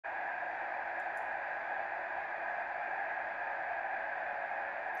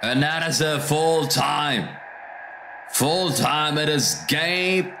And that is a full time. Full time. It is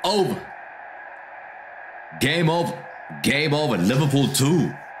game over. Game over. Game over. Liverpool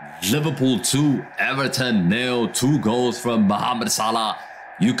 2. Liverpool 2. Everton 0. 2 goals from Mohamed Salah.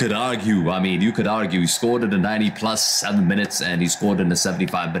 You could argue, he scored in the 90 plus 7 minutes and he scored in the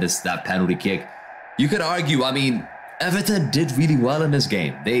 75 minutes, that penalty kick. You could argue, Everton did really well in this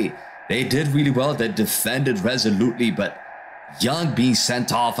game. They did really well. They defended resolutely, but Young being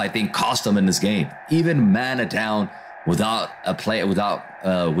sent off, I think, cost them in this game. Even man down without a play, with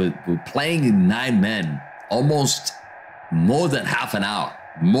playing 9 men, almost more than half an hour.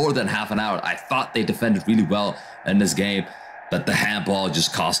 I thought they defended really well in this game, but the handball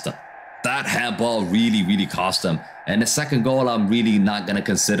just cost them. That handball really, really cost them. And the second goal, I'm really not going to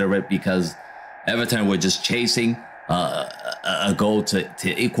consider it because Everton were just chasing a goal to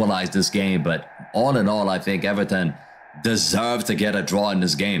equalize this game. But all in all, I think Everton deserved to get a draw in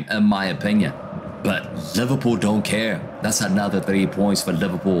this game, in my opinion. But Liverpool don't care. That's another 3 points for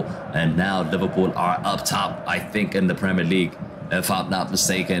Liverpool. And now Liverpool are up top, I think, in the Premier League, if I'm not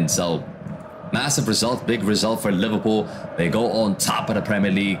mistaken. So massive result, big result for Liverpool. They go on top of the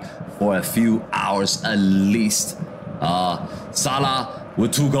Premier League for a few hours at least. Salah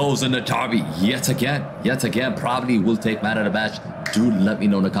with 2 goals in the derby yet again. Probably will take man of the match. Do let me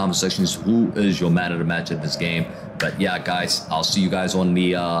know in the comment sections who is your man of the match in this game. But yeah, guys, I'll see you guys on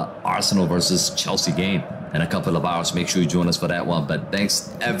the Arsenal versus Chelsea game in a couple of hours. Make sure you join us for that one. But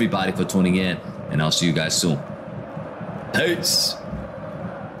thanks everybody for tuning in, and I'll see you guys soon. Peace.